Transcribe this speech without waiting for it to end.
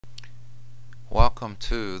Welcome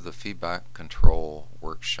to the Feedback Control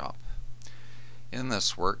Workshop. In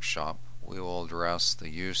this workshop, we will address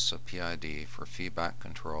the use of PID for feedback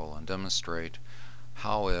control and demonstrate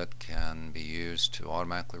how it can be used to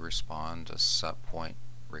automatically respond to set point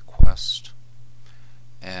requests,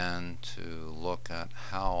 and to look at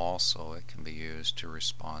how also it can be used to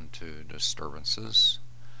respond to disturbances,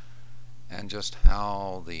 and just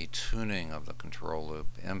how the tuning of the control loop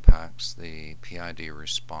impacts the PID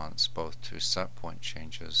response both to set point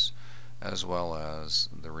changes as well as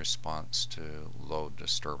the response to load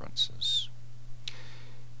disturbances.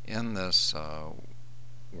 In this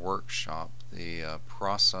workshop, the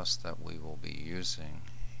process that we will be using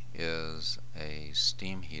is a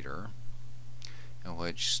steam heater in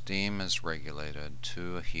which steam is regulated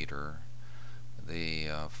to a heater. The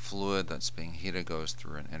fluid that's being heated goes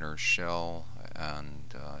through an inner shell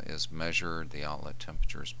and is measured, the outlet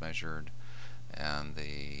temperature is measured, and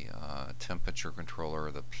the temperature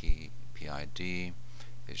controller, the PID,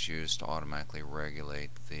 is used to automatically regulate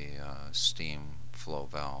the steam flow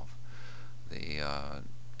valve. The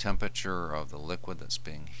temperature of the liquid that's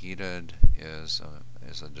being heated is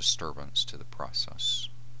a disturbance to the process.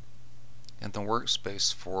 In the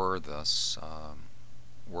workspace for this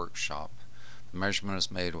workshop, the measurement is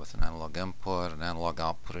made with an analog input. An analog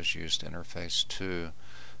output is used to interface to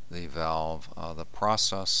the valve. The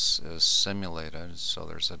process is simulated, so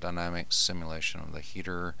there's a dynamic simulation of the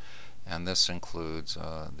heater, and this includes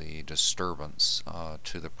the disturbance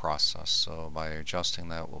to the process. So by adjusting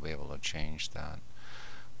that, we'll be able to change that.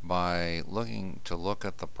 By look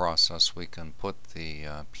at the process, we can put the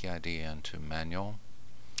PID into manual,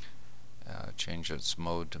 change its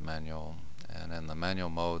mode to manual, and in the manual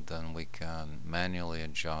mode then we can manually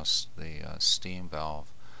adjust the steam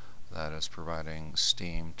valve that is providing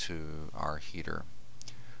steam to our heater.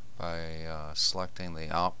 By selecting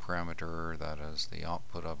the out parameter, that is the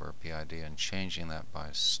output of our PID, and changing that by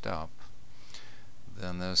step,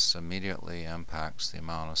 then this immediately impacts the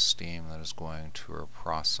amount of steam that is going to our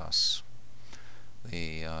process.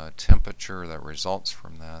 The temperature that results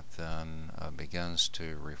from that then begins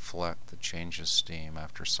to reflect the change of steam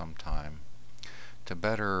after some time. To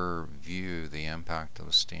better view the impact of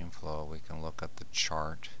the steam flow, we can look at the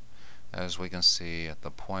chart. As we can see, at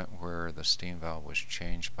the point where the steam valve was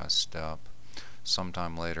changed by step,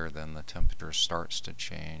 sometime later then the temperature starts to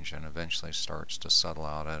change and eventually starts to settle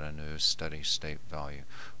out at a new steady state value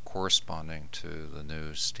corresponding to the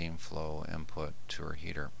new steam flow input to our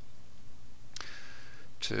heater.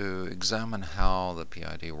 To examine how the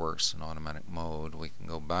PID works in automatic mode, we can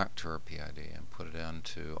go back to our PID and put it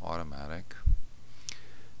into automatic.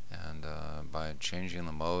 And by changing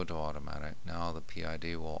the mode to automatic, now the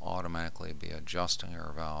PID will automatically be adjusting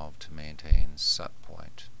our valve to maintain set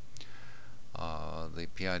point. The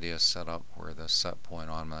PID is set up where the set point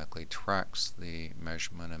automatically tracks the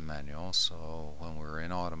measurement in manual, so when we're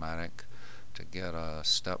in automatic, to get a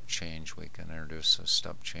step change, we can introduce a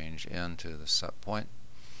step change into the set point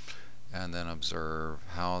and then observe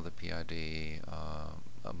how the PID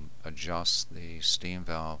adjusts the steam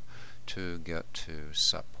valve to get to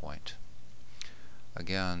set point.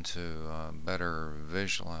 Again, to better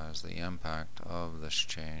visualize the impact of this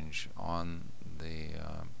change on the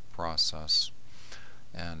process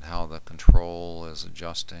and how the control is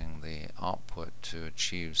adjusting the output to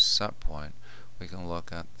achieve set point, we can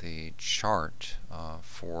look at the chart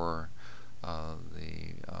for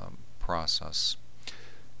the process.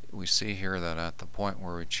 We see here that at the point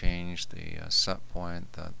where we change the set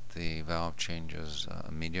point, that the valve changes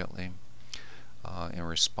immediately. In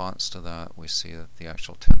response to that, we see that the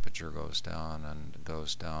actual temperature goes down and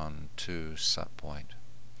goes down to set point.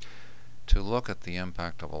 To look at the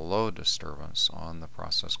impact of a load disturbance on the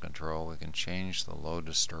process control, we can change the load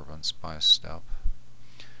disturbance by a step.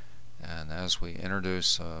 And as we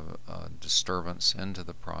introduce a disturbance into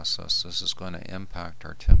the process, this is going to impact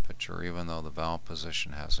our temperature even though the valve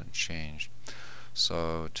position hasn't changed.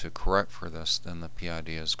 So to correct for this, then the PID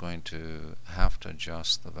is going to have to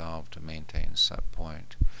adjust the valve to maintain set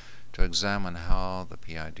point. To examine how the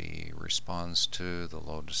PID responds to the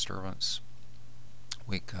load disturbance,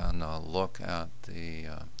 we can look at the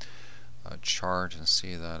chart and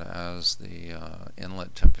see that as the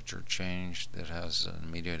inlet temperature changed, it has an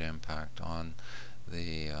immediate impact on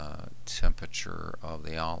the temperature of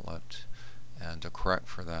the outlet, and to correct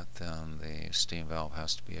for that, then the steam valve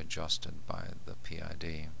has to be adjusted by the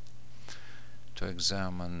PID. To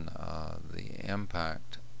examine the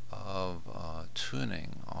impact of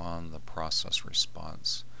tuning on the process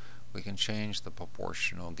response, we can change the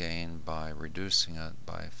proportional gain by reducing it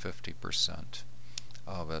by 50%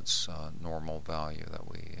 of its normal value that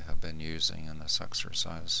we have been using in this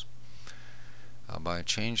exercise. By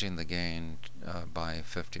changing the gain by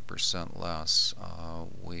 50% less,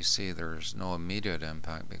 we see there's no immediate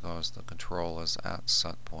impact because the control is at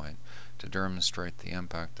set point. To demonstrate the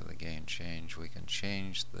impact of the gain change, we can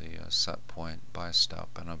change the set point by step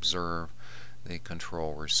and observe the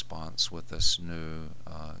control response with this new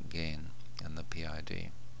gain in the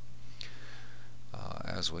PID.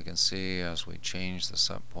 As we can see, as we change the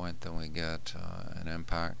set point, then we get an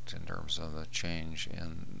impact in terms of the change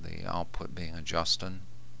in the output being adjusted.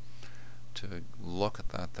 To look at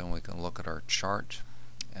that, then we can look at our chart,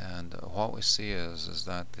 and what we see is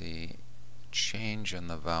that the change in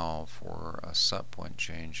the valve for a set point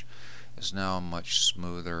change is now much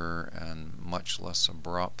smoother and much less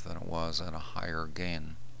abrupt than it was at a higher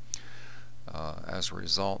gain. As a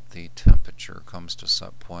result, the temperature comes to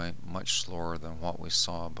set point much slower than what we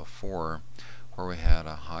saw before, where we had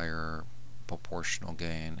a higher proportional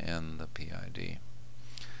gain in the PID.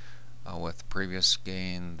 With the previous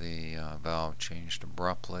gain, the valve changed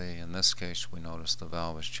abruptly. In this case, we notice the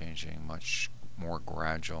valve is changing much more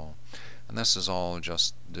gradual, and this is all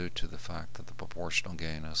just due to the fact that the proportional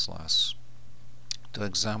gain is less. To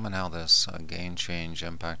examine how this gain change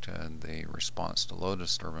impacted the response to low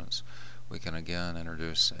disturbance, we can again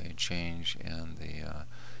introduce a change in the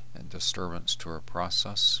disturbance to our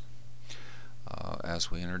process. As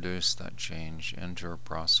we introduce that change into our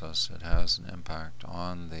process, it has an impact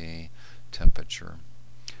on the temperature.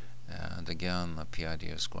 And again, the PID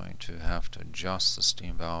is going to have to adjust the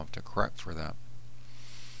steam valve to correct for that.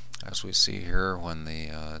 As we see here, when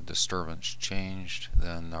the disturbance changed,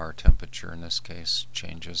 then our temperature in this case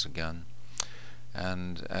changes again.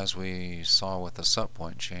 And as we saw with the set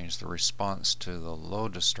point change, the response to the low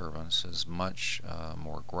disturbance is much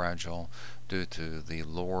more gradual due to the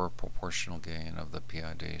lower proportional gain of the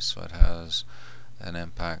PID. So it has an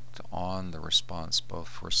impact on the response both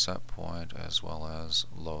for set point as well as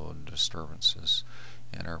low disturbances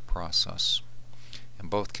in our process. In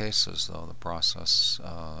both cases, though, the process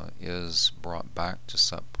is brought back to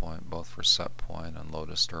set point, both for set point and low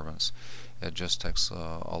disturbance. It just takes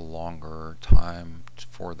a longer time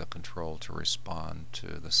for the control to respond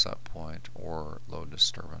to the set point or low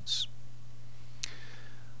disturbance.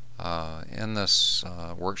 In this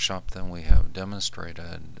workshop, then, we have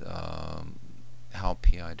demonstrated how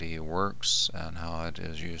PID works and how it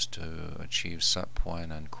is used to achieve set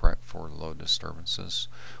point and correct for low disturbances.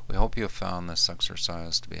 We hope you have found this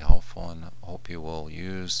exercise to be helpful, and hope you will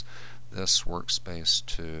use this workspace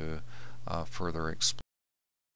to further explore